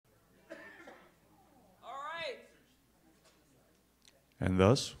And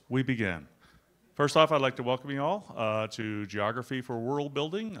thus, we begin. First off, I'd like to welcome you all to Geography for World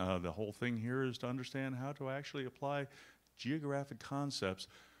Building. The whole thing here is to understand how to actually apply geographic concepts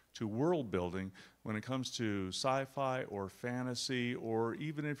to world building when it comes to sci-fi or fantasy, or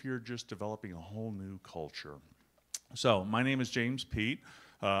even if you're just developing a whole new culture. So, my name is James Peet.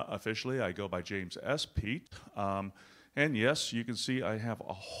 Officially, I go by James S. Peet. And yes, you can see I have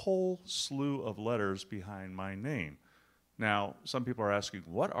a whole slew of letters behind my name. Now, some people are asking,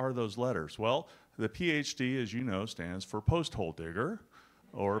 what are those letters? Well, the PhD, as you know, stands for post hole digger,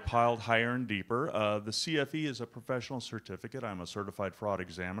 or piled higher and deeper. The CFE is a professional certificate. I'm a certified fraud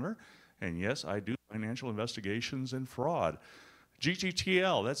examiner. And yes, I do financial investigations and fraud.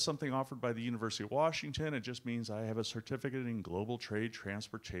 GTTL, that's something offered by the University of Washington. It just means I have a certificate in global trade,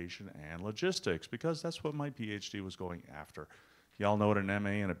 transportation, and logistics, because that's what my PhD was going after. Y'all know what an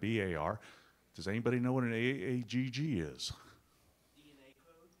MA and a BA are. Does anybody know what an AAGG is? DNA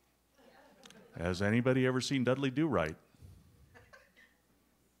code? Has anybody ever seen Dudley Do Right?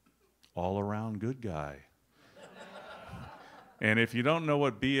 All around good guy. And if you don't know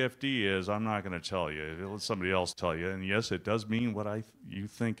what BFD is, I'm not going to tell you. Let somebody else tell you. And yes, it does mean what you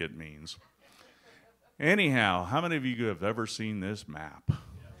think it means. Anyhow, how many of you have ever seen this map?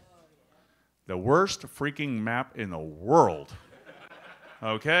 The worst freaking map in the world.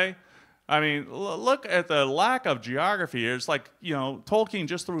 Okay? I mean, look at the lack of geography. It's like, you know, Tolkien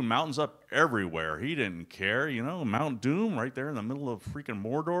just threw mountains up everywhere. He didn't care, you know, Mount Doom right there in the middle of freaking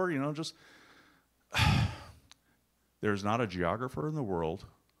Mordor, you know, just... There's not a geographer in the world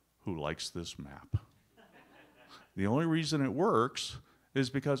who likes this map. The only reason it works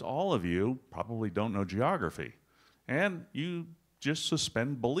is because all of you probably don't know geography. And you just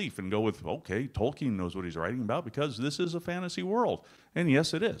suspend belief and go with, okay, Tolkien knows what he's writing about because this is a fantasy world. And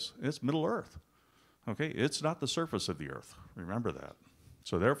yes, it is. It's Middle Earth. Okay, it's not the surface of the earth. Remember that.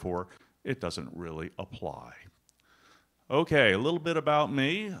 So therefore, it doesn't really apply. Okay, a little bit about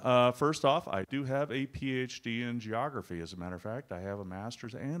me. First off, I do have a PhD in geography. As a matter of fact, I have a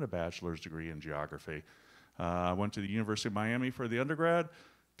master's and a bachelor's degree in geography. I went to the University of Miami for the undergrad,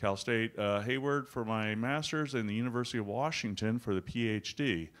 Cal State Hayward for my master's, and the University of Washington for the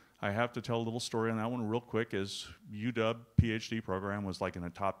PhD. I have to tell a little story on that one real quick, as UW PhD program was like in the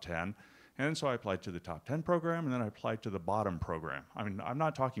top 10. And so I applied to the top 10 program, and then I applied to the bottom program. I mean, I'm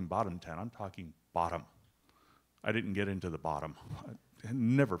not talking bottom 10, I'm talking bottom. I didn't get into the bottom. I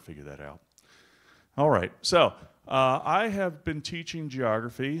never figured that out. All right, so I have been teaching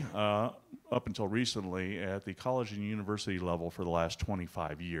geography up until recently at the college and university level for the last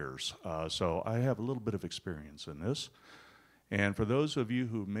 25 years. So I have a little bit of experience in this. And for those of you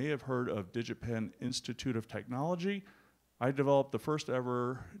who may have heard of DigiPen Institute of Technology, I developed the first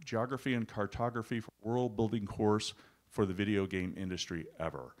ever geography and cartography for world building course for the video game industry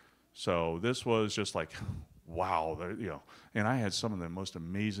ever. So this was just like, wow, you know, and I had some of the most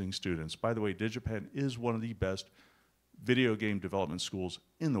amazing students. By the way, DigiPen is one of the best video game development schools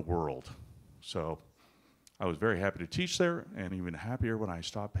in the world. So I was very happy to teach there, and even happier when I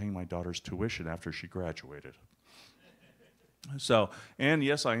stopped paying my daughter's tuition after she graduated. So, and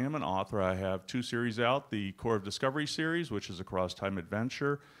yes, I am an author. I have 2 series out, the Core of Discovery series, which is a cross-time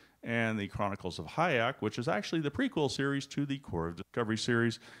adventure, and the Chronicles of Hayak, which is actually the prequel series to the Core of Discovery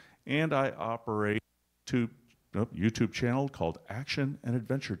series. And I operate a YouTube channel called Action and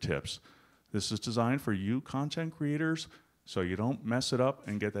Adventure Tips. This is designed for you content creators so you don't mess it up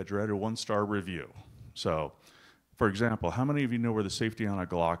and get that dreaded 1-star review. So, for example, how many of you know where the safety on a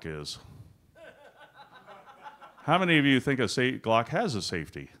Glock is? How many of you think a Glock has a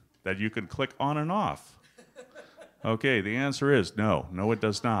safety that you can click on and off? Okay, the answer is no. No, it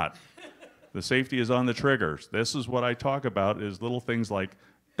does not. The safety is on the triggers. This is what I talk about, is little things like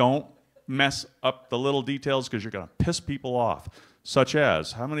don't mess up the little details because you're going to piss people off. Such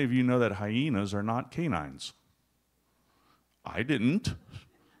as, how many of you know that hyenas are not canines? I didn't,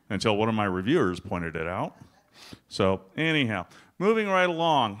 until one of my reviewers pointed it out. So anyhow, moving right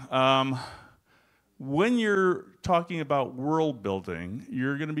along. When you're talking about world building,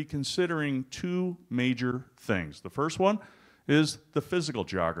 you're going to be considering 2 major things. The first one is the physical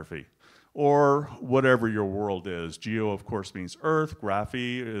geography, or whatever your world is. Geo, of course, means earth.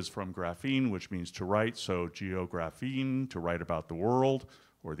 Graphy is from graphene, which means to write. So geographene, to write about the world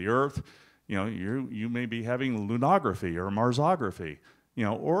or the earth. You know, you may be having lunography or marsography, you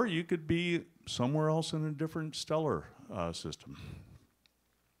know, or you could be somewhere else in a different stellar system.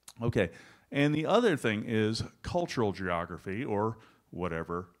 Okay, and the other thing is cultural geography, or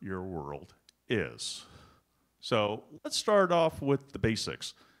whatever your world is. So let's start off with the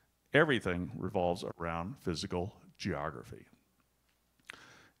basics. Everything revolves around physical geography.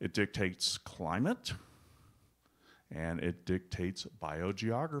 It dictates climate, and it dictates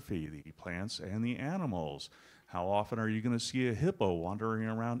biogeography, the plants and the animals. How often are you going to see a hippo wandering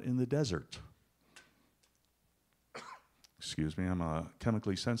around in the desert? Excuse me, I'm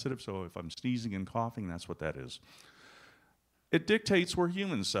chemically sensitive, so if I'm sneezing and coughing, that's what that is. It dictates where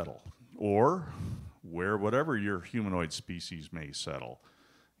humans settle, or where whatever your humanoid species may settle.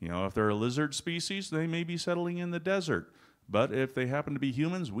 You know, if they're a lizard species, they may be settling in the desert. But if they happen to be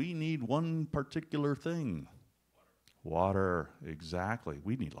humans, we need one particular thing. Water, exactly.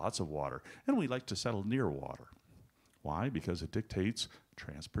 We need lots of water. And we like to settle near water. Why? Because it dictates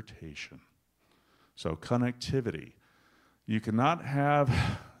transportation. So connectivity. You cannot have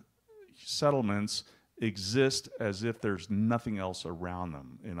settlements exist as if there's nothing else around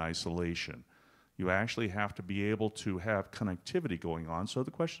them in isolation. You actually have to be able to have connectivity going on. So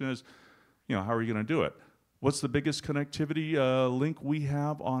the question is, you know, how are you going to do it? What's the biggest connectivity link we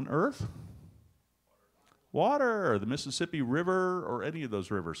have on Earth? Water, the Mississippi River, or any of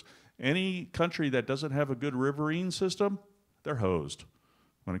those rivers. Any country that doesn't have a good riverine system, they're hosed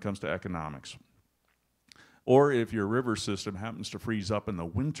when it comes to economics. Or if your river system happens to freeze up in the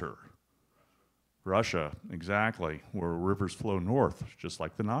winter. Russia, exactly, where rivers flow north, just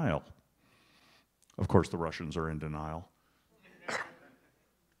like the Nile. Of course, the Russians are in denial.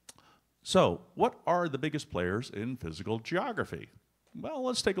 So, what are the biggest players in physical geography? Well,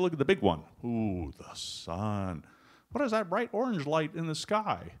 let's take a look at the big one. Ooh, the sun. What is that bright orange light in the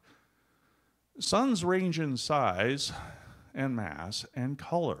sky? Suns range in size and mass and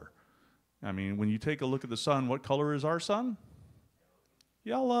color. I mean, when you take a look at the sun, what color is our sun?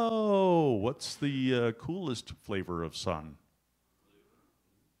 Yellow. What's the coolest flavor of sun?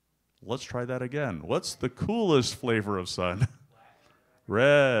 Let's try that again. What's the coolest flavor of sun?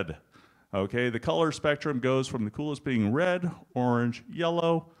 Red. Okay, the color spectrum goes from the coolest being red, orange,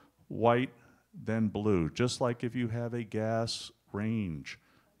 yellow, white, then blue. Just like if you have a gas range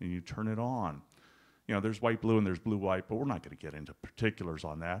and you turn it on. You know, there's white, blue, and there's blue, white, but we're not going to get into particulars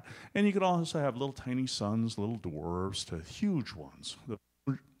on that. And you can also have little tiny suns, little dwarfs, to huge ones.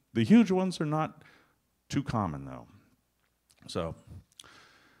 The huge ones are not too common, though. So,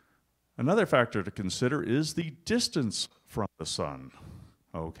 another factor to consider is the distance from the sun.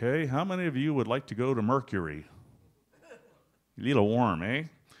 Okay, how many of you would like to go to Mercury? A little warm, eh?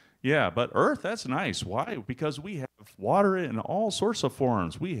 Yeah, but Earth, that's nice. Why? Because we have water in all sorts of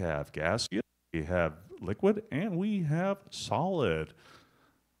forms. We have gaseous, we have liquid, and we have solid.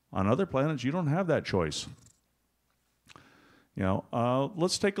 On other planets, you don't have that choice. You know,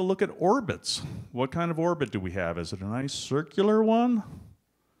 let's take a look at orbits. What kind of orbit do we have? Is it a nice circular one?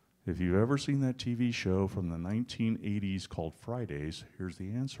 If you've ever seen that TV show from the 1980s called Fridays, here's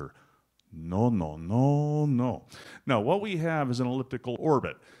the answer. No, no, no, no. No, what we have is an elliptical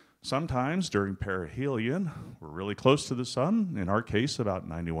orbit. Sometimes during perihelion, we're really close to the sun, in our case about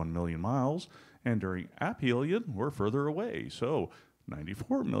 91 million miles, and during aphelion, we're further away, so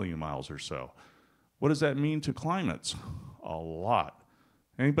 94 million miles or so. What does that mean to climates? A lot.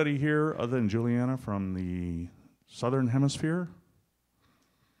 Anybody here other than Juliana from the southern hemisphere?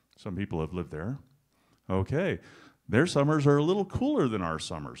 Some people have lived there. Okay. Their summers are a little cooler than our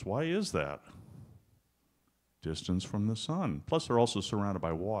summers. Why is that? Distance from the sun. Plus, they're also surrounded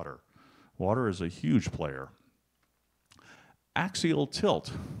by water. Water is a huge player. Axial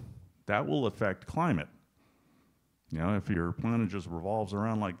tilt. That will affect climate. You know, if your planet just revolves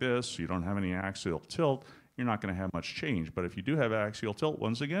around like this, you don't have any axial tilt, you're not going to have much change. But if you do have axial tilt,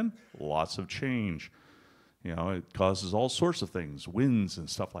 once again, lots of change. You know, it causes all sorts of things, winds and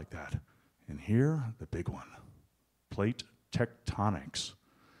stuff like that. And here, the big one, plate tectonics.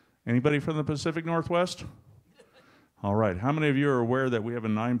 Anybody from the Pacific Northwest? All right, how many of you are aware that we have a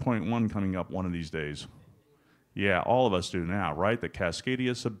 9.1 coming up one of these days? Yeah, all of us do now, right? The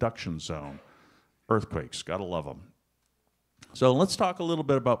Cascadia subduction zone. Earthquakes, gotta love them. So let's talk a little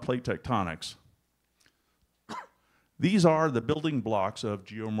bit about plate tectonics. These are the building blocks of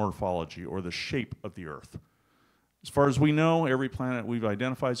geomorphology, or the shape of the Earth. As far as we know, every planet we've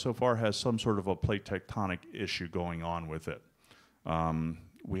identified so far has some sort of a plate tectonic issue going on with it.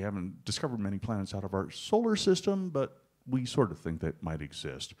 We haven't discovered many planets out of our solar system, but we sort of think that might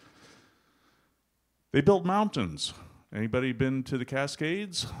exist. They build mountains. Anybody been to the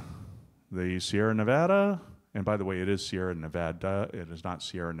Cascades? The Sierra Nevada? And by the way, it is Sierra Nevada. It is not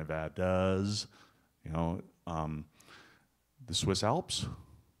Sierra Nevadas. You know, the Swiss Alps.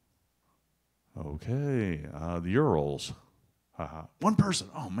 Okay, the Urals. One person.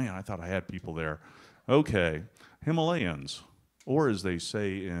 Oh man, I thought I had people there. Okay, Himalayans, or as they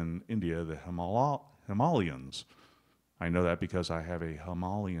say in India, the Himalayans. I know that because I have a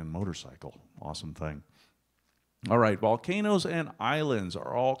Himalayan motorcycle. Awesome thing. All right, volcanoes and islands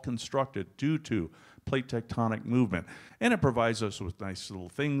are all constructed due to plate tectonic movement, and it provides us with nice little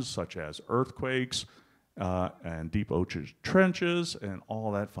things such as earthquakes and deep ocean trenches and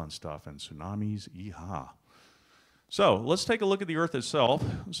all that fun stuff, and tsunamis, yeehaw. So let's take a look at the Earth itself.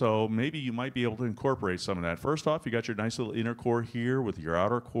 So maybe you might be able to incorporate some of that. First off, you got your nice little inner core here with your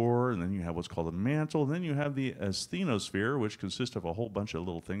outer core, and then you have what's called the mantle. Then you have the asthenosphere, which consists of a whole bunch of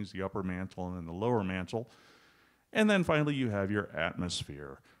little things, the upper mantle and then the lower mantle. And then finally you have your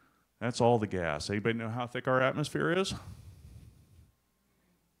atmosphere. That's all the gas. Anybody know how thick our atmosphere is?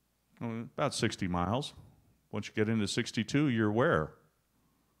 About 60 miles. Once you get into 62, you're where?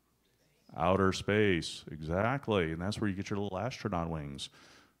 Outer space, exactly. And that's where you get your little astronaut wings.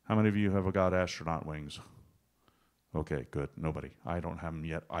 How many of you have got astronaut wings? Okay, good. Nobody. I don't have them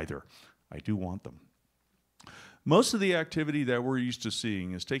yet either. I do want them. Most of the activity that we're used to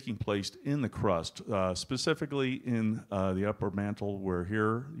seeing is taking place in the crust, specifically in the upper mantle, where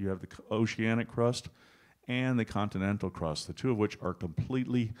here you have the oceanic crust and the continental crust, the two of which are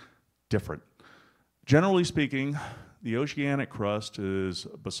completely different. Generally speaking, the oceanic crust is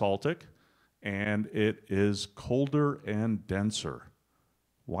basaltic, and it is colder and denser.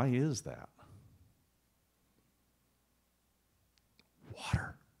 Why is that?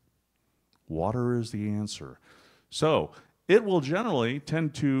 Water. Water is the answer. So it will generally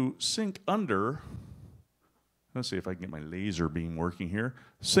tend to sink under, let's see if I can get my laser beam working here,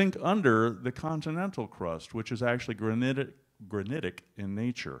 sink under the continental crust, which is actually granitic in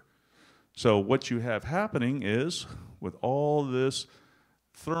nature. So what you have happening is, with all this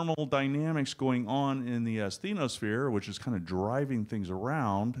thermal dynamics going on in the asthenosphere, which is kind of driving things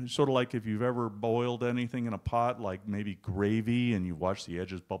around, sort of like if you've ever boiled anything in a pot, like maybe gravy, and you watch the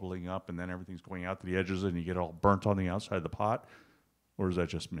edges bubbling up and then everything's going out to the edges and you get all burnt on the outside of the pot. Or is that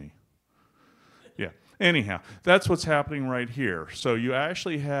just me? Yeah. Anyhow, that's what's happening right here. So you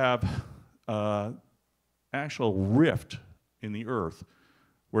actually have actual rift in the Earth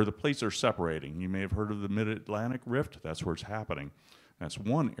where the plates are separating. You may have heard of the Mid-Atlantic Rift. That's where it's happening. That's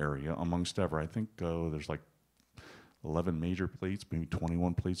one area amongst ever. I think there's like 11 major plates, maybe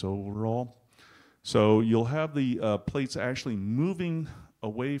 21 plates overall. So you'll have the plates actually moving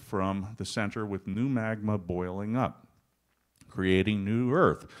away from the center with new magma boiling up, creating new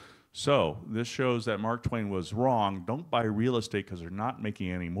Earth. So this shows that Mark Twain was wrong. Don't buy real estate because they're not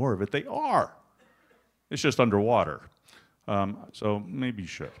making any more of it. They are. It's just underwater. So maybe you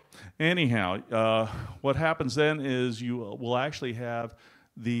should. Anyhow, what happens then is you will actually have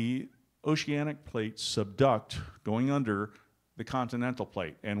the oceanic plate subduct going under the continental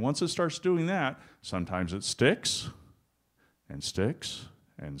plate. And once it starts doing that, sometimes it sticks and sticks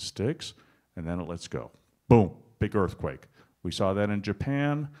and sticks, and then it lets go. Boom, big earthquake. We saw that in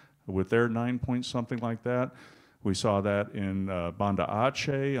Japan with their 9 point something like that. We saw that in Banda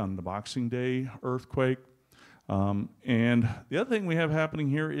Aceh on the Boxing Day earthquake. And the other thing we have happening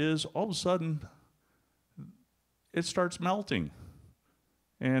here is all of a sudden it starts melting,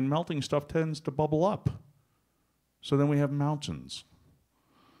 and melting stuff tends to bubble up. So then we have mountains.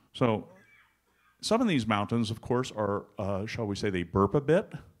 So some of these mountains, of course, are, shall we say, they burp a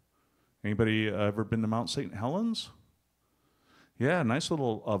bit. Anybody ever been to Mount St. Helens? Yeah, nice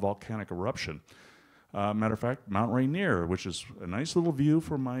little volcanic eruption. Matter of fact, Mount Rainier, which is a nice little view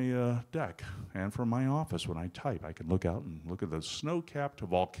from my deck and from my office when I type. I can look out and look at the snow-capped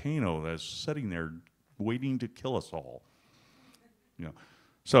volcano that's sitting there waiting to kill us all. You know.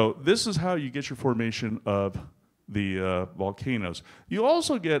 So this is how you get your formation of the volcanoes. You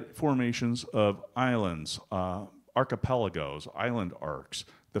also get formations of islands, archipelagos, island arcs,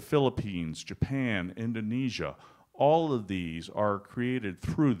 the Philippines, Japan, Indonesia. All of these are created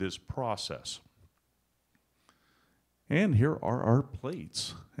through this process. And here are our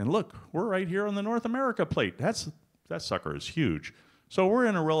plates. And look, we're right here on the North America plate. That sucker is huge. So we're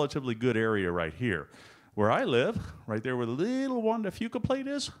in a relatively good area right here. Where I live, right there where the little Wanda Fuca plate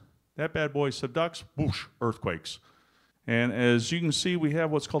is, that bad boy subducts, whoosh, earthquakes. And as you can see, we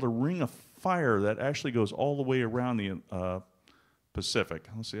have what's called a ring of fire that actually goes all the way around the Pacific.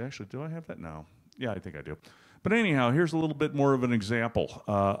 Let's see, actually, do I have that? No. Yeah, I think I do. But anyhow, here's a little bit more of an example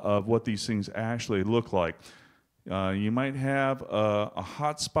of what these things actually look like. You might have a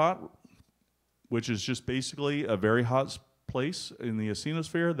hot spot, which is just basically a very hot place in the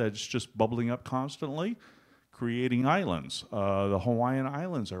asthenosphere that's just bubbling up constantly, creating islands. The Hawaiian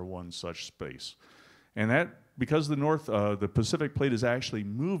Islands are one such space. And that, because the Pacific plate is actually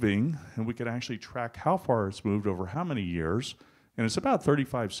moving, and we can actually track how far it's moved over how many years, and it's about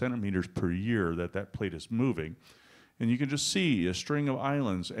 35 centimeters per year that plate is moving. And you can just see a string of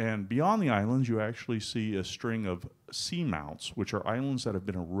islands. And beyond the islands, you actually see a string of seamounts, which are islands that have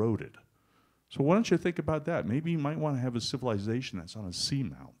been eroded. So why don't you think about that? Maybe you might want to have a civilization that's on a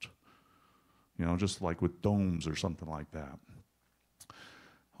seamount. You know, just like with domes or something like that.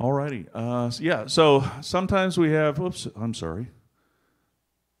 Alrighty, so sometimes we have,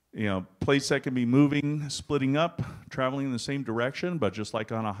 plates that can be moving, splitting up, traveling in the same direction, but just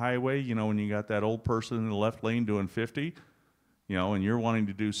like on a highway, you know, when you got that old person in the left lane doing 50, you know, and you're wanting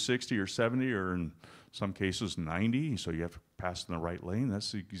to do 60 or 70 or in some cases 90, so you have to pass in the right lane.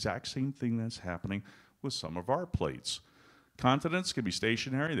 That's the exact same thing that's happening with some of our plates. Continents can be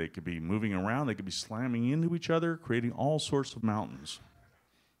stationary, they could be moving around, they could be slamming into each other, creating all sorts of mountains.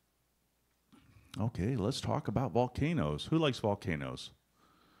 Okay, let's talk about volcanoes. Who likes volcanoes?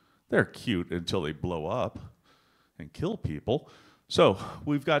 They're cute until they blow up and kill people. So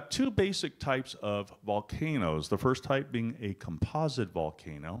we've got two basic types of volcanoes. The first type being a composite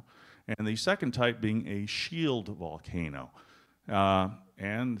volcano, and the second type being a shield volcano.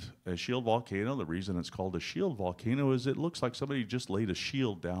 And a shield volcano, the reason it's called a shield volcano is it looks like somebody just laid a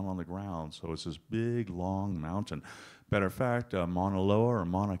shield down on the ground. So it's this big, long mountain. Matter of fact, Mauna Loa or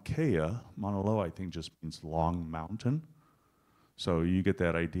Mauna Kea, Mauna Loa I think just means long mountain. So you get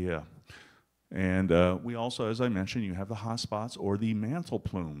that idea. And we also, as I mentioned, you have the hot spots or the mantle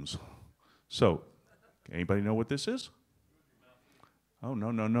plumes. So, anybody know what this is? Oh,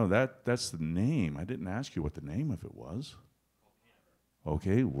 no, that's the name. I didn't ask you what the name of it was.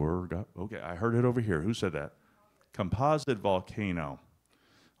 Okay, I heard it over here. Who said that? Composite volcano.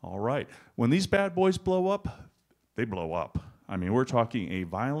 All right. When these bad boys blow up, they blow up. I mean, we're talking a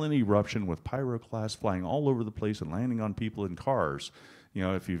violent eruption with pyroclasts flying all over the place and landing on people in cars. You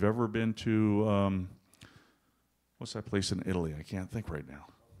know, if you've ever been to, what's that place in Italy? I can't think right now.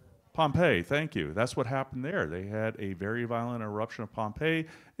 Pompeii, thank you. That's what happened there. They had a very violent eruption of Pompeii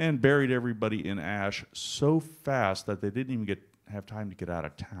and buried everybody in ash so fast that they didn't even have time to get out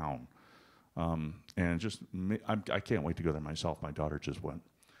of town. I can't wait to go there myself. My daughter just went.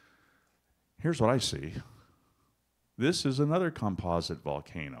 Here's what I see. This is another composite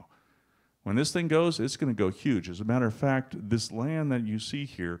volcano. When this thing goes, it's going to go huge. As a matter of fact, this land that you see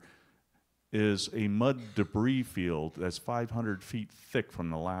here is a mud debris field that's 500 feet thick from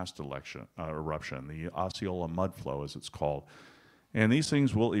the last eruption, the Osceola mud flow, as it's called. And these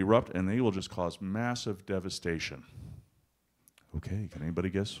things will erupt, and they will just cause massive devastation. Okay, can anybody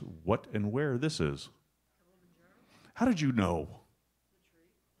guess what and where this is? How did you know?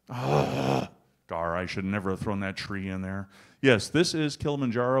 Dar, I should never have thrown that tree in there. Yes, this is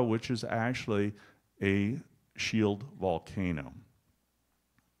Kilimanjaro, which is actually a shield volcano.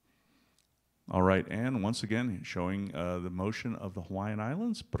 All right, and once again, showing the motion of the Hawaiian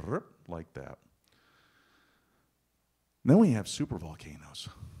Islands, like that. Then we have supervolcanoes.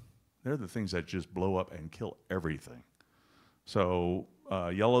 They're the things that just blow up and kill everything. So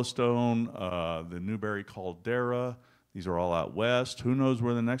Yellowstone, the Newberry Caldera, these are all out west. Who knows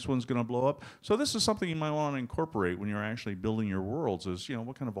where the next one's going to blow up? So this is something you might want to incorporate when you're actually building your worlds is, you know,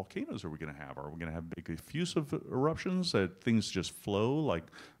 what kind of volcanoes are we going to have? Are we going to have big effusive eruptions that things just flow like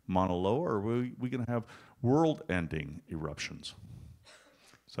Mauna Loa, or are we going to have world-ending eruptions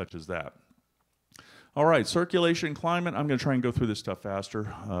such as that? All right, circulation, climate. I'm going to try and go through this stuff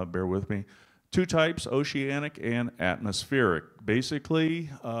faster. Bear with me. Two types, oceanic and atmospheric. Basically,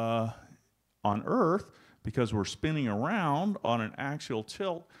 on Earth, because we're spinning around on an axial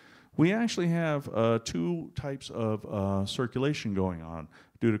tilt, we actually have two types of circulation going on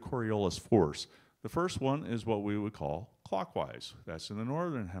due to Coriolis force. The first one is what we would call clockwise. That's in the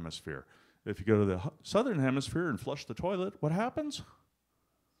northern hemisphere. If you go to the southern hemisphere and flush the toilet, what happens?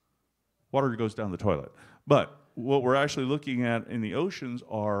 Water goes down the toilet. But what we're actually looking at in the oceans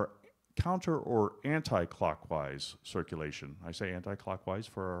are counter or anti-clockwise circulation. I say anti-clockwise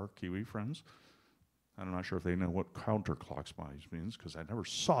for our Kiwi friends. I'm not sure if they know what counterclockwise means because I never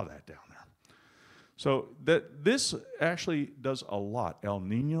saw that down there. So this actually does a lot. El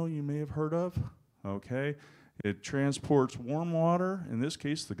Nino you may have heard of, okay? It transports warm water. In this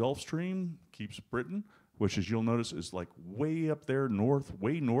case, the Gulf Stream keeps Britain, which as you'll notice is like way up there north,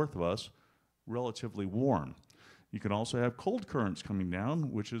 way north of us, relatively warm. You can also have cold currents coming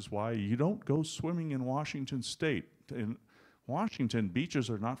down, which is why you don't go swimming in Washington State. In Washington, beaches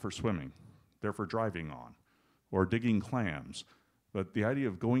are not for swimming. They're for driving on or digging clams. But the idea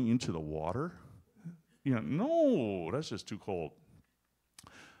of going into the water, you know, no, that's just too cold.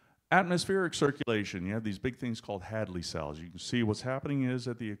 Atmospheric circulation, you have these big things called Hadley cells. You can see what's happening is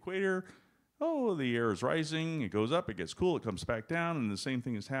at the equator, oh, the air is rising, it goes up, it gets cool, it comes back down, and the same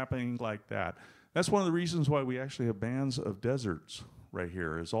thing is happening like that. That's one of the reasons why we actually have bands of deserts right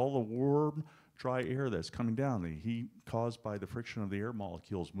here, is all the warm, dry air that's coming down. The heat caused by the friction of the air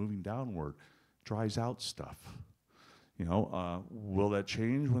molecules moving downward dries out stuff. You know, will that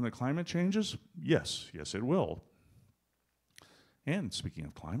change when the climate changes? Yes, yes it will. And speaking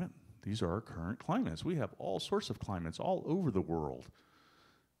of climate, these are our current climates. We have all sorts of climates all over the world.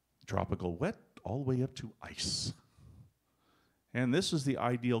 Tropical wet all the way up to ice. And this is the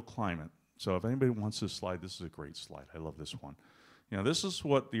ideal climate. So if anybody wants this slide, this is a great slide. I love this one. You know, this is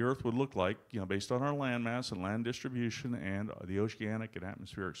what the Earth would look like, you know, based on our land mass and land distribution and the oceanic and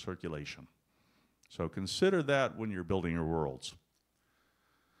atmospheric circulation. So consider that when you're building your worlds.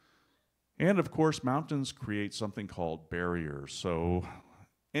 And of course, mountains create something called barriers. So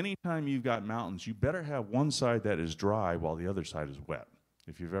anytime you've got mountains, you better have one side that is dry while the other side is wet.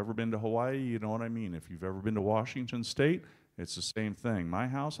 If you've ever been to Hawaii, you know what I mean. If you've ever been to Washington State, it's the same thing. My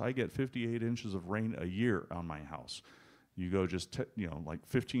house, I get 58 inches of rain a year on my house. You go just, you know, like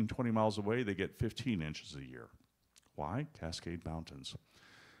 15, 20 miles away, they get 15 inches a year. Why? Cascade Mountains.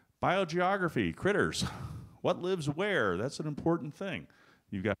 Biogeography, critters. What lives where? That's an important thing.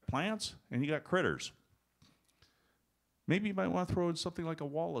 You've got plants and you got critters. Maybe you might want to throw in something like a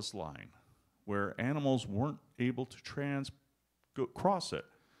Wallace line, where animals weren't able to cross it.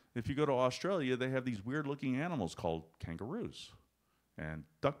 If you go to Australia, they have these weird-looking animals called kangaroos and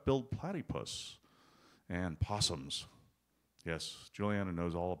duck-billed platypus and possums. Yes, Juliana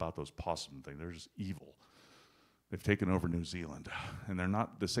knows all about those possum things. They're just evil. They've taken over New Zealand, and they're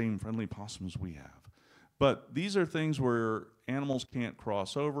not the same friendly possums we have. But these are things where animals can't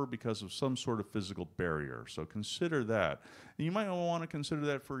cross over because of some sort of physical barrier. So consider that. And you might want to consider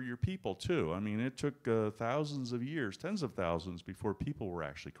that for your people too. I mean, it took thousands of years, tens of thousands, before people were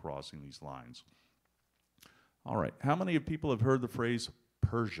actually crossing these lines. All right, how many of people have heard the phrase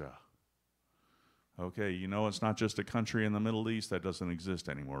Persia? Okay, you know it's not just a country in the Middle East that doesn't exist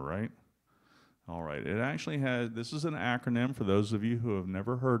anymore, right? All right, it actually has, this is an acronym for those of you who have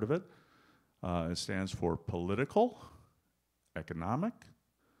never heard of it. It stands for political, economic,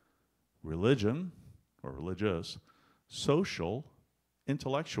 religion, or religious, social,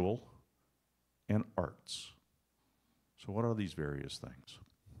 intellectual, and arts. So what are these various things?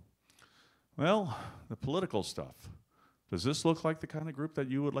 Well, the political stuff. Does this look like the kind of group that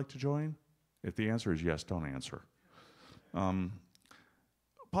you would like to join? If the answer is yes, don't answer.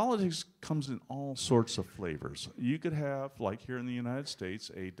 Politics comes in all sorts of flavors. You could have, like here in the United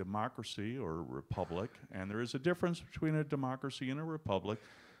States, a democracy or a republic, and there is a difference between a democracy and a republic,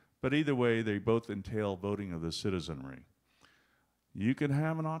 but either way, they both entail voting of the citizenry. You could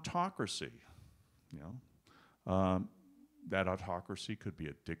have an autocracy, you know. That autocracy could be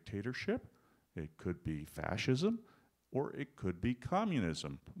a dictatorship, it could be fascism, or it could be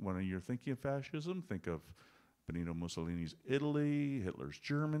communism. When you're thinking of fascism, think of Benito Mussolini's Italy, Hitler's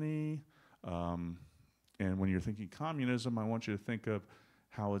Germany, and when you're thinking communism, I want you to think of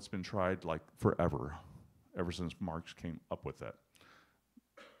how it's been tried like forever, ever since Marx came up with it.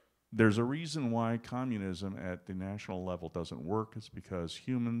 There's a reason why communism at the national level doesn't work. It's because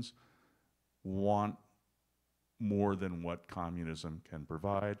humans want more than what communism can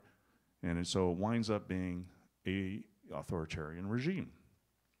provide, and so it winds up being an authoritarian regime.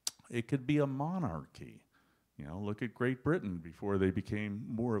 It could be a monarchy. You know, look at Great Britain before they became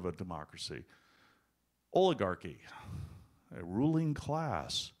more of a democracy. Oligarchy, a ruling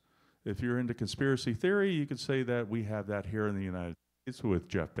class. If you're into conspiracy theory, you could say that we have that here in the United States with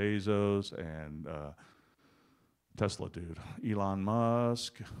Jeff Bezos and Tesla dude, Elon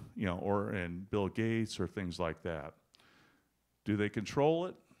Musk, you know, and Bill Gates or things like that. Do they control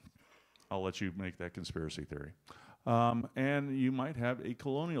it? I'll let you make that conspiracy theory. And you might have a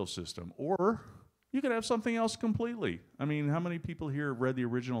colonial system, or you could have something else completely. I mean, how many people here have read the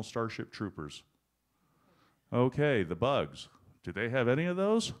original Starship Troopers? Okay, the Bugs. Do they have any of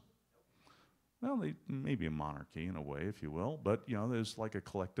those? Well, they may be a monarchy in a way, if you will, but you know, there's like a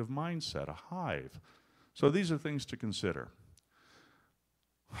collective mindset, a hive. So these are things to consider.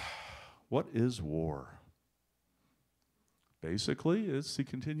 What is war? Basically, it's the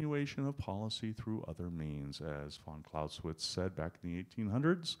continuation of policy through other means, as von Clausewitz said back in the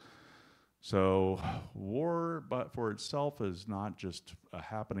 1800s. So war, but for itself, is not just a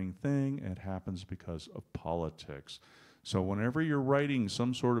happening thing. It happens because of politics. So whenever you're writing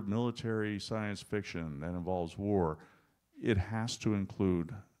some sort of military science fiction that involves war, it has to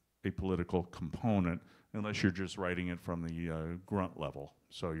include a political component, unless you're just writing it from the grunt level.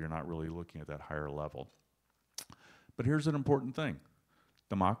 So you're not really looking at that higher level. But here's an important thing.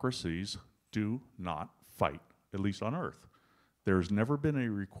 Democracies do not fight, at least on Earth. There's never been a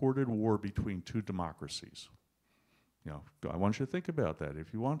recorded war between two democracies. You know, I want you to think about that.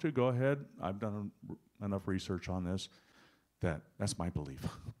 If you want to, go ahead. I've done enough research on this that that's my belief.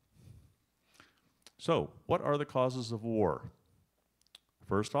 So, what are the causes of war?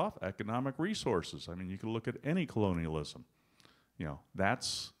 First off, economic resources. I mean, you can look at any colonialism. You know,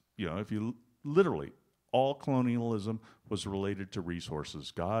 that's, you know, if you literally, all colonialism was related to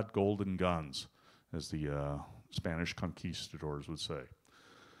resources. God, gold, and guns, as the Spanish conquistadors would say.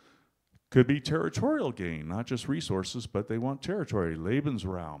 Could be territorial gain, not just resources, but they want territory.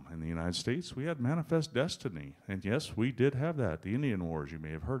 Lebensraum. In the United States, we had manifest destiny. And yes, we did have that. The Indian Wars, you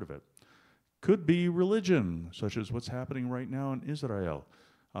may have heard of it. Could be religion, such as what's happening right now in Israel.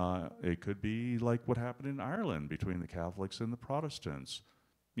 It could be like what happened in Ireland between the Catholics and the Protestants.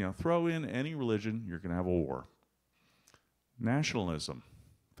 You know, throw in any religion, you're going to have a war. Nationalism.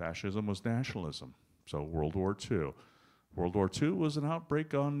 Fascism was nationalism. So World War II. World War II was an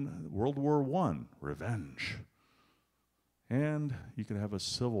outbreak on World War I, revenge. And you can have a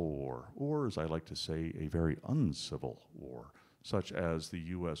civil war, or as I like to say, a very uncivil war, such as the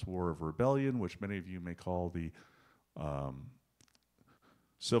U.S. War of Rebellion, which many of you may call the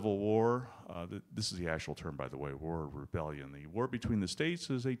Civil War. This is the actual term, by the way, War of Rebellion. The war between the states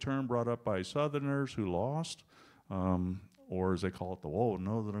is a term brought up by Southerners who lost, or as they call it, the War of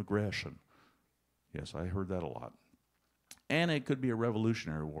Northern Aggression. Yes, I heard that a lot. And it could be a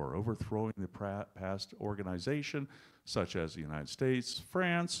revolutionary war, overthrowing the past organization, such as the United States,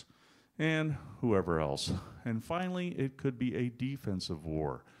 France, and whoever else. And finally, it could be a defensive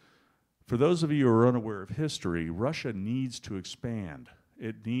war. For those of you who are unaware of history, Russia needs to expand.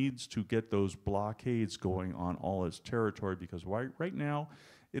 It needs to get those blockades going on all its territory because right now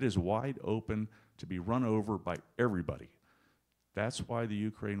it is wide open to be run over by everybody. That's why the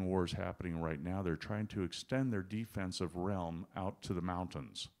Ukraine war is happening right now. They're trying to extend their defensive realm out to the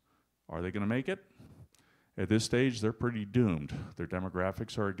mountains. Are they going to make it? At this stage, they're pretty doomed. Their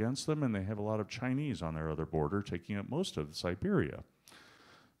demographics are against them, and they have a lot of Chinese on their other border taking up most of Siberia.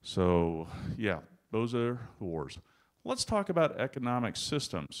 So, yeah, those are the wars. Let's talk about economic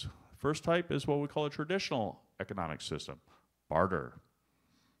systems. First type is what we call a traditional economic system, barter.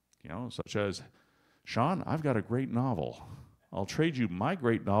 You know, such as, Sean, I've got a great novel. I'll trade you my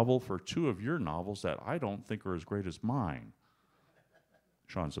great novel for two of your novels that I don't think are as great as mine.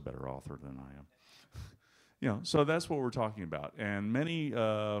 Sean's a better author than I am. You know, so that's what we're talking about. And many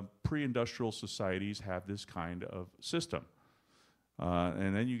pre-industrial societies have this kind of system.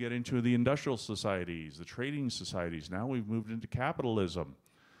 And then you get into the industrial societies, the trading societies. Now we've moved into capitalism.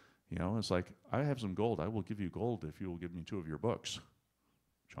 You know, it's like, I have some gold. I will give you gold if you will give me two of your books.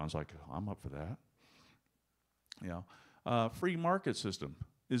 Sean's like, I'm up for that. You know, free market system.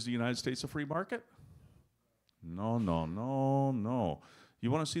 Is the United States a free market? No, no, no, no. You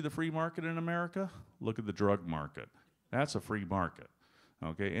want to see the free market in America? Look at the drug market. That's a free market.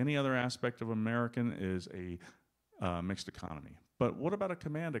 Okay, any other aspect of American is a mixed economy. But what about a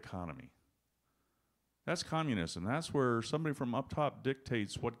command economy? That's communism. That's where somebody from up top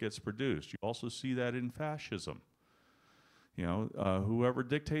dictates what gets produced. You also see that in fascism. You know, whoever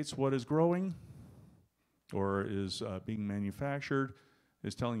dictates what is growing or is being manufactured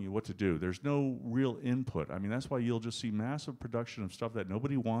is telling you what to do. There's no real input. I mean, that's why you'll just see massive production of stuff that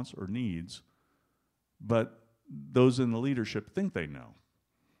nobody wants or needs, but those in the leadership think they know,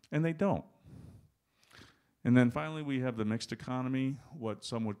 and they don't. And then finally, we have the mixed economy, what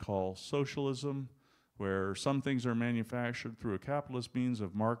some would call socialism, where some things are manufactured through a capitalist means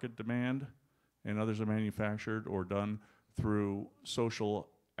of market demand, and others are manufactured or done through social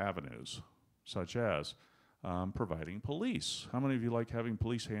avenues, such as providing police. How many of you like having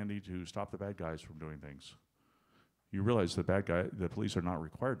police handy to stop the bad guys from doing things? You realize the police are not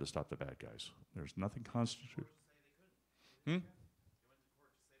required to stop the bad guys. There's nothing constituted.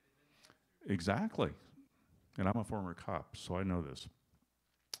 Exactly. And I'm a former cop, so I know this.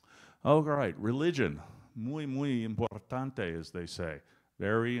 All right, religion. Muy, muy importante, as they say.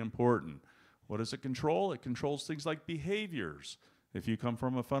 Very important. What does it control? It controls things like behaviors. If you come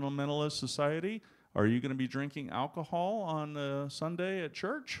from a fundamentalist society, are you going to be drinking alcohol on Sunday at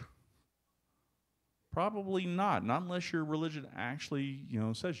church? Probably not unless your religion actually, you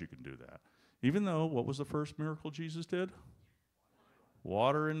know, says you can do that. Even though, what was the first miracle Jesus did?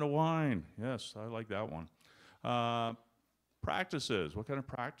 Water into wine. Yes, I like that one. Practices. What kind of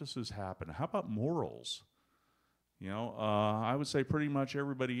practices happen? How about morals? You know, I would say pretty much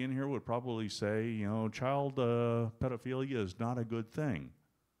everybody in here would probably say, you know, child pedophilia is not a good thing.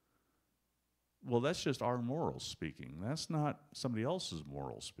 Well, that's just our morals speaking. That's not somebody else's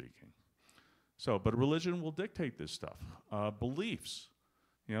morals speaking. So, but religion will dictate this stuff. Beliefs.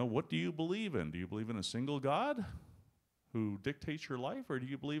 You know, what do you believe in? Do you believe in a single God who dictates your life, or do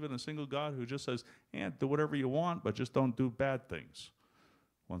you believe in a single God who just says, do whatever you want, but just don't do bad things?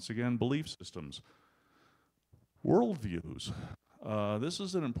 Once again, belief systems. Worldviews. This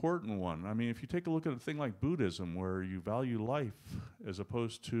is an important one. I mean, if you take a look at a thing like Buddhism, where you value life, as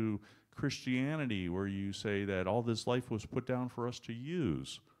opposed to Christianity, where you say that all this life was put down for us to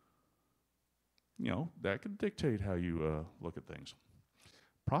use, you know, that can dictate how you look at things.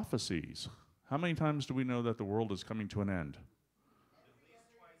 Prophecies. How many times do we know that the world is coming to an end?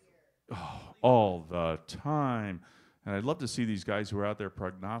 Oh, all the time. And I'd love to see these guys who are out there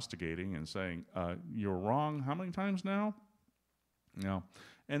prognosticating and saying, you're wrong how many times now? You know.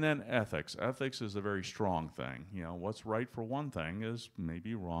 And then ethics. Ethics is a very strong thing. You know, what's right for one thing is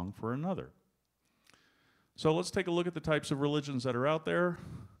maybe wrong for another. So let's take a look at the types of religions that are out there.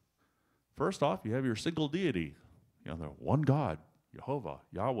 First off, you have your single deity. You know, the one God, Jehovah,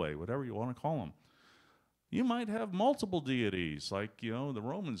 Yahweh, whatever you want to call him. You might have multiple deities, like, you know, the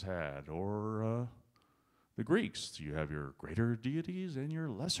Romans had, or the Greeks. You have your greater deities and your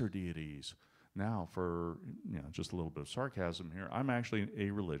lesser deities. Now, for, you know, just a little bit of sarcasm here, I'm actually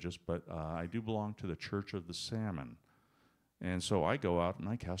a-religious, but I do belong to the Church of the Salmon. And so I go out and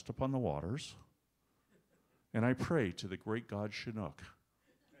I cast upon the waters, and I pray to the great god Chinook,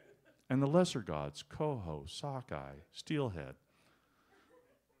 and the lesser gods, Coho, Sockeye, Steelhead.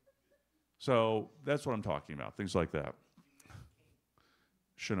 So that's what I'm talking about, things like that.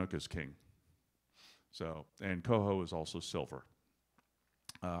 Chinook is king. So, and Coho is also silver.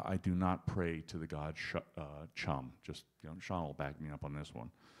 I do not pray to the god Chum. Just, you know, Sean will back me up on this one.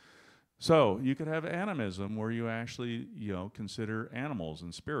 So you could have animism, where you actually, you know, consider animals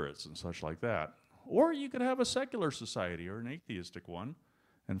and spirits and such like that. Or you could have a secular society or an atheistic one.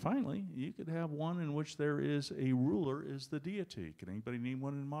 And finally, you could have one in which there is a ruler is the deity. Can anybody name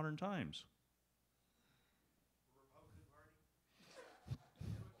one in modern times?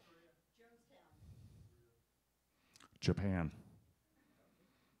 Japan.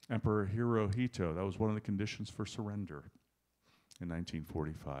 Emperor Hirohito, that was one of the conditions for surrender in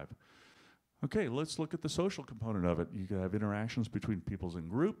 1945. Okay, let's look at the social component of it. You can have interactions between peoples in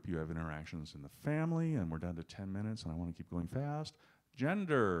group, you have interactions in the family, and we're down to 10 minutes, and I want to keep going fast.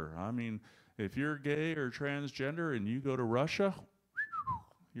 Gender, I mean, if you're gay or transgender and you go to Russia,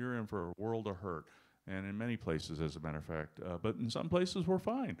 you're in for a world of hurt. And in many places, as a matter of fact. But in some places, we're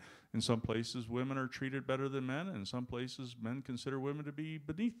fine. In some places, women are treated better than men. In some places, men consider women to be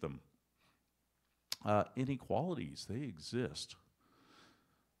beneath them. Inequalities, they exist.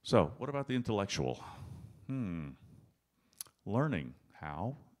 So, what about the intellectual? Learning,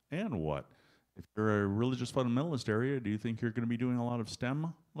 how and what? If you're a religious fundamentalist area, do you think you're going to be doing a lot of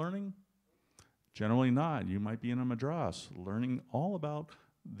STEM learning? Generally not. You might be in a madras, learning all about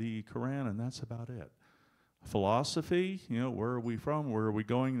the Quran, and that's about it. Philosophy, you know, where are we from, where are we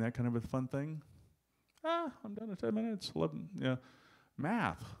going, that kind of a fun thing. I'm done in 10 minutes, 11, yeah.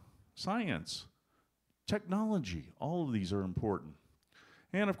 Math, science, technology, all of these are important.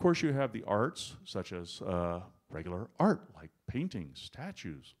 And of course you have the arts, such as regular art, like paintings,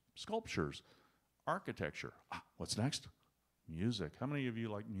 statues, sculptures, architecture. What's next? Music. How many of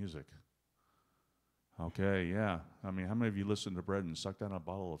you like music? Okay, yeah. I mean, how many of you listen to Bread and suck down a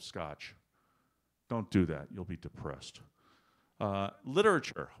bottle of scotch? Don't do that. You'll be depressed.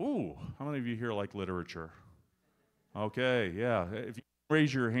 Literature. Ooh, how many of you here like literature? Okay, yeah. If you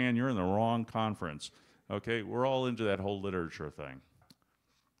raise your hand, you're in the wrong conference. Okay, we're all into that whole literature thing.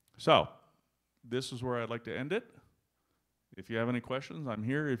 So, this is where I'd like to end it. If you have any questions, I'm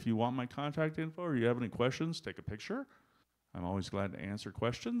here. If you want my contact info or you have any questions, take a picture. I'm always glad to answer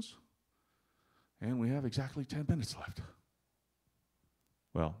questions. And we have exactly 10 minutes left.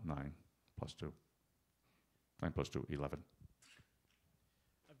 Well, 9 plus 2. 9 plus 2, 11.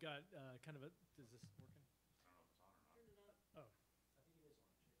 I've got kind of a, is this working? Oh.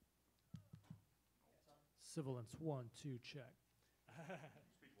 Sibilance, 1, 2, check.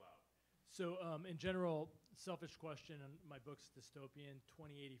 Speak loud. So in general, selfish question, on my book's dystopian,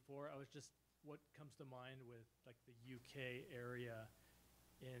 2084. I was just, what comes to mind with like the UK area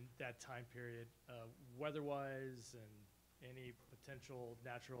in that time period, weather-wise and any potential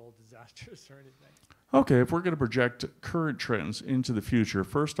natural disasters or anything? Okay, if we're going to project current trends into the future,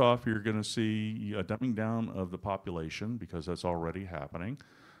 first off, you're going to see a dumbing down of the population because that's already happening.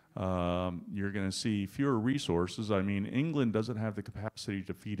 You're going to see fewer resources. I mean, England doesn't have the capacity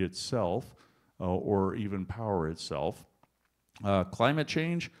to feed itself or even power itself. Climate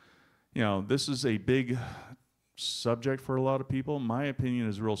change, you know, this is a big subject for a lot of people. My opinion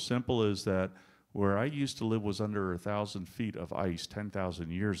is real simple, is that Where I used to live was under 1,000 feet of ice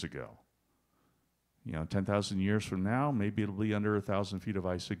 10,000 years ago. 10,000 years from now, maybe it'll be under 1,000 feet of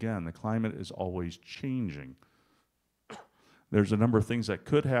ice again. The climate is always changing. There's a number of things that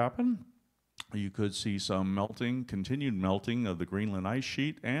could happen. You could see some melting, continued melting of the Greenland ice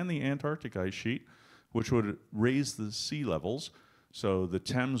sheet and the Antarctic ice sheet, which would raise the sea levels. So the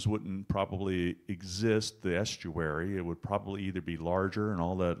Thames wouldn't probably exist, the estuary. It would probably either be larger and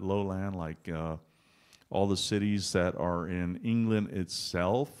all that lowland, like all the cities that are in England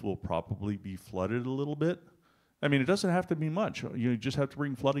itself will probably be flooded a little bit. I mean, it doesn't have to be much. You just have to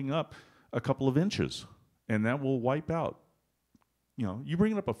bring flooding up a couple of inches, and that will wipe out. You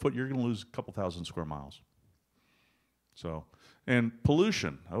bring it up a foot, you're going to lose a couple thousand square miles. So, and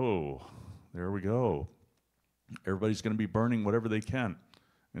pollution. Oh, there we go. Everybody's going to be burning whatever they can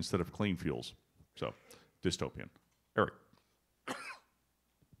instead of clean fuels. So, dystopian. Eric. How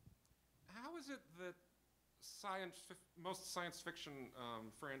is it that most science fiction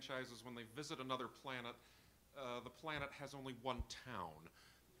franchises, when they visit another planet, the planet has only one town?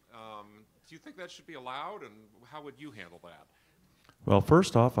 Do you think that should be allowed, and how would you handle that? Well,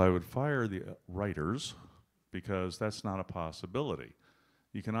 first off, I would fire the writers, because that's not a possibility.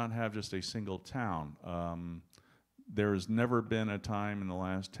 You cannot have just a single town. There has never been a time in the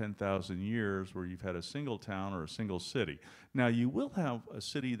last 10,000 years where you've had a single town or a single city. Now, you will have a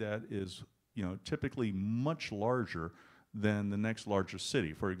city that is, typically much larger than the next largest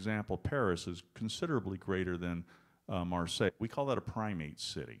city. For example, Paris is considerably greater than Marseille. We call that a primate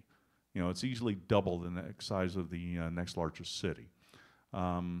city. It's easily double the size of the next largest city.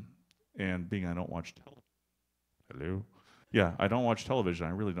 And being I don't watch television. Hello? Yeah, I don't watch television. I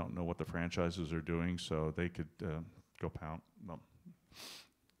really don't know what the franchises are doing, so they could go pound. No.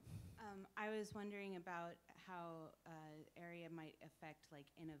 I was wondering about how area might affect like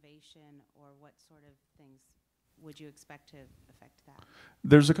innovation, or what sort of things would you expect to affect that?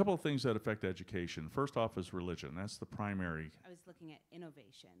 There's a couple of things that affect education. First off is religion. That's the primary. I was looking at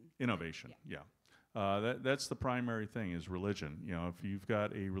innovation. Innovation, yeah. That's the primary thing is religion. If you've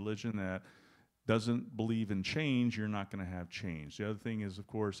got a religion that doesn't believe in change, you're not going to have change. The other thing is, of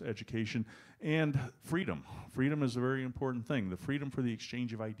course, education and freedom. Freedom is a very important thing. The freedom for the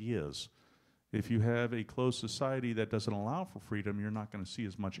exchange of ideas. If you have a closed society that doesn't allow for freedom, you're not going to see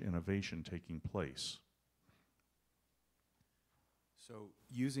as much innovation taking place. So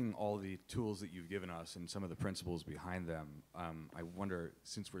using all the tools that you've given us and some of the principles behind them, I wonder,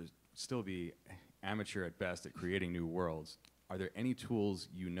 since we're still be amateur at best at creating new worlds, are there any tools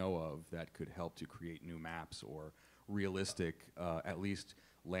you know of that could help to create new maps or realistic, at least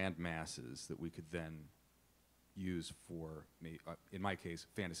land masses that we could then use for, in my case,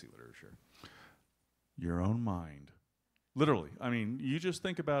 fantasy literature? Your own mind. Literally. I mean, you just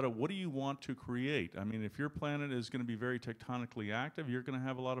think about it. What do you want to create? I mean, if your planet is going to be very tectonically active, you're going to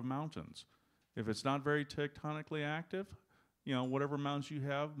have a lot of mountains. If it's not very tectonically active, whatever mountains you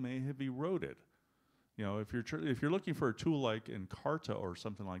have may have eroded. If you're looking for a tool like Encarta or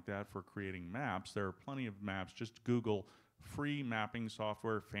something like that for creating maps, there are plenty of maps. Just Google free mapping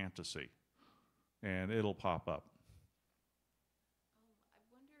software fantasy, and it'll pop up.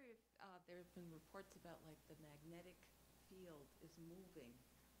 I wonder if there have been reports about like the magnetic field is moving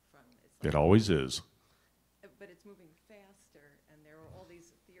from. It always is. But it's moving faster, and there are all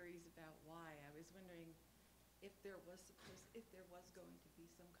these theories about why. I was wondering if there was going to be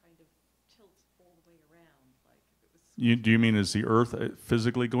some kind of tilt all the way around, like if it was. Do you mean is the Earth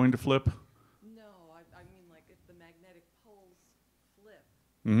physically going to flip? No, I mean like if the magnetic poles flip,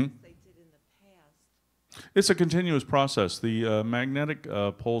 Mm-hmm. as they did in the past. It's a continuous process. The magnetic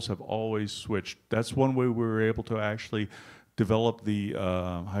poles have always switched. That's one way we were able to actually develop the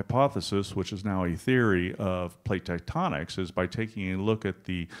hypothesis, which is now a theory of plate tectonics, is by taking a look at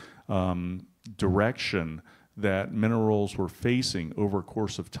the direction that minerals were facing over a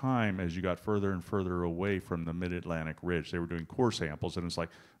course of time as you got further and further away from the mid-Atlantic ridge. They were doing core samples, and it's like,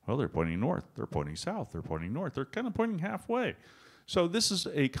 well, they're pointing north, they're pointing south, they're pointing north, they're kind of pointing halfway. So this is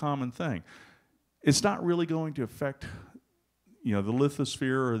a common thing. It's not really going to affect, the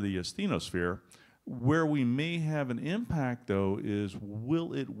lithosphere or the asthenosphere. Where we may have an impact, though, is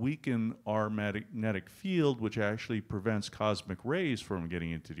will it weaken our magnetic field, which actually prevents cosmic rays from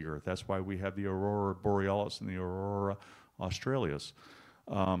getting into the Earth. That's why we have the aurora borealis and the aurora australis.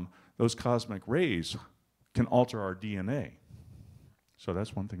 Those cosmic rays can alter our DNA. So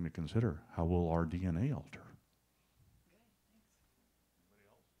that's one thing to consider. How will our DNA alter?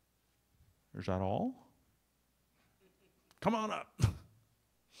 Is that all? Come on up.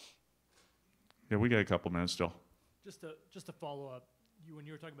 Yeah, we got a couple minutes still. Just to follow up, when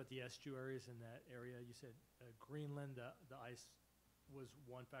you were talking about the estuaries in that area, you said Greenland, the ice was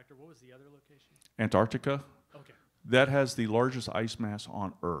one factor. What was the other location? Antarctica, Okay. that has the largest ice mass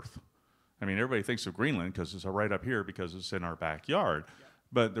on Earth. I mean, everybody thinks of Greenland because it's right up here because it's in our backyard. Yeah.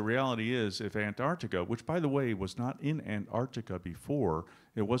 But the reality is, if Antarctica, which by the way was not in Antarctica before,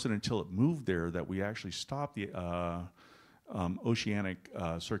 it wasn't until it moved there that we actually stopped the oceanic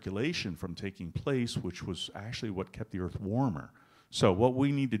circulation from taking place, which was actually what kept the Earth warmer. So what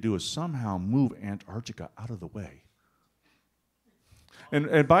we need to do is somehow move Antarctica out of the way.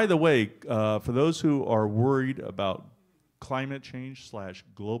 And by the way, for those who are worried about climate change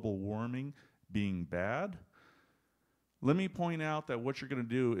 / global warming being bad, let me point out that what you're going to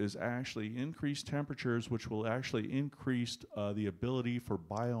do is actually increase temperatures, which will actually increase the ability for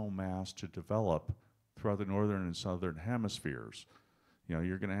biomass to develop throughout the northern and southern hemispheres. You know,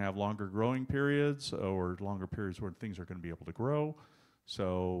 you're going to have longer growing periods or longer periods where things are going to be able to grow.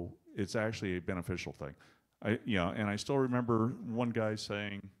 So it's actually a beneficial thing. And I still remember one guy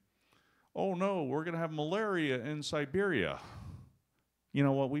saying, "Oh no, we're going to have malaria in Siberia." You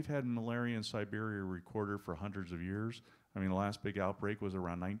know what? We've had malaria in Siberia recorded for hundreds of years. I mean, the last big outbreak was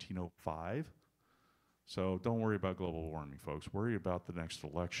around 1905. So don't worry about global warming, folks. Worry about the next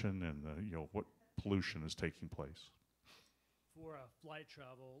election and what pollution is taking place. For flight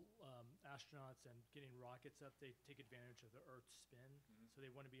travel, astronauts and getting rockets up, they take advantage of the Earth's spin. So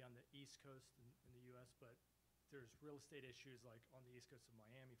they want to be on the East Coast in the U.S., but there's real estate issues like on the East Coast of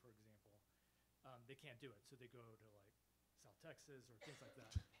Miami, for example. They can't do it, so they go to like South Texas or things like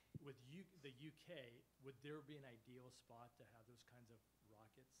that. With the UK, would there be an ideal spot to have those kinds of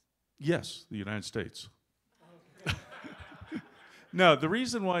rockets? Yes, the United States. No, the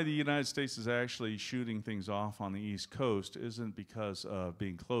reason why the United States is actually shooting things off on the East Coast isn't because of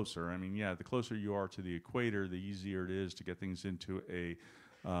being closer. I mean, yeah, the closer you are to the equator, the easier it is to get things into a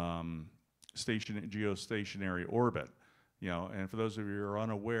geostationary orbit. And for those of you who are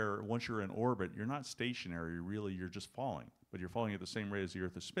unaware, once you're in orbit, you're not stationary, really, you're just falling. But you're falling at the same rate as the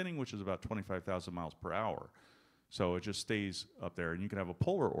Earth is spinning, which is about 25,000 miles per hour. So it just stays up there. And you can have a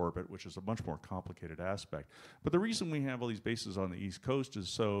polar orbit, which is a much more complicated aspect. But the reason we have all these bases on the East Coast is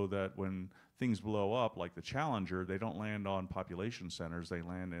so that when things blow up, like the Challenger, they don't land on population centers, they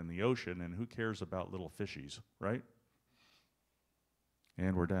land in the ocean, and who cares about little fishies, right?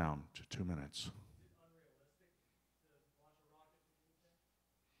 And we're down to 2 minutes.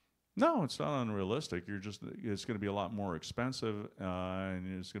 No, it's not unrealistic. It's going to be a lot more expensive,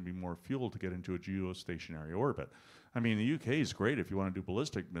 and it's going to be more fuel to get into a geostationary orbit. I mean, the UK is great if you want to do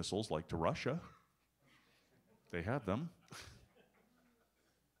ballistic missiles, like to Russia. They have them.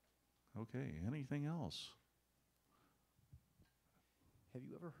 Okay, anything else? Have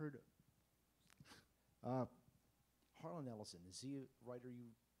you ever heard Harlan Ellison? Is he a writer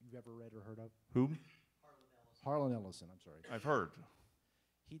you've ever read or heard of? Who? Harlan Ellison, I'm sorry. I've heard.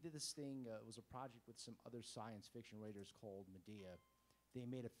 He did this thing, it was a project with some other science fiction writers called Medea. They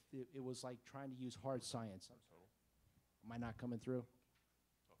made it was like trying to use hard science. Am I not coming through?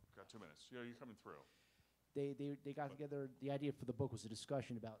 Oh, got 2 minutes. Yeah, you're coming through. They got together, the idea for the book was a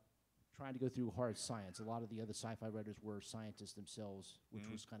discussion about trying to go through hard science. A lot of the other sci-fi writers were scientists themselves, which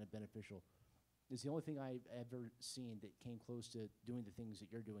was kind of beneficial. It's the only thing I've ever seen that came close to doing the things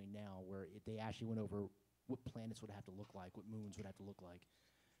that you're doing now, where they actually went over what planets would have to look like, what moons would have to look like.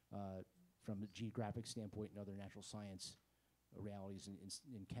 From a geographic standpoint and other natural science realities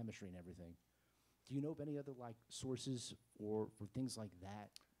in chemistry and everything. Do you know of any other sources for things like that?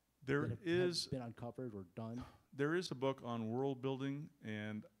 There that is have been uncovered or done? There is a book on world building,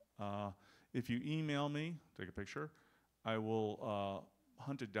 and if you email me, take a picture, I will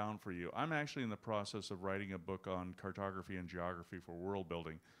hunt it down for you. I'm actually in the process of writing a book on cartography and geography for world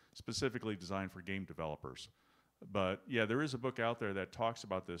building, specifically designed for game developers. But yeah, there is a book out there that talks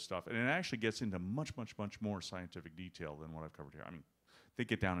about this stuff, and it actually gets into much, much, much more scientific detail than what I've covered here. I mean, they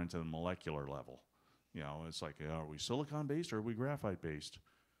get down into the molecular level. It's like, are we silicon-based or are we graphite-based?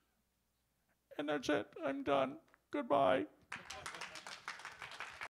 And that's it. I'm done. Goodbye.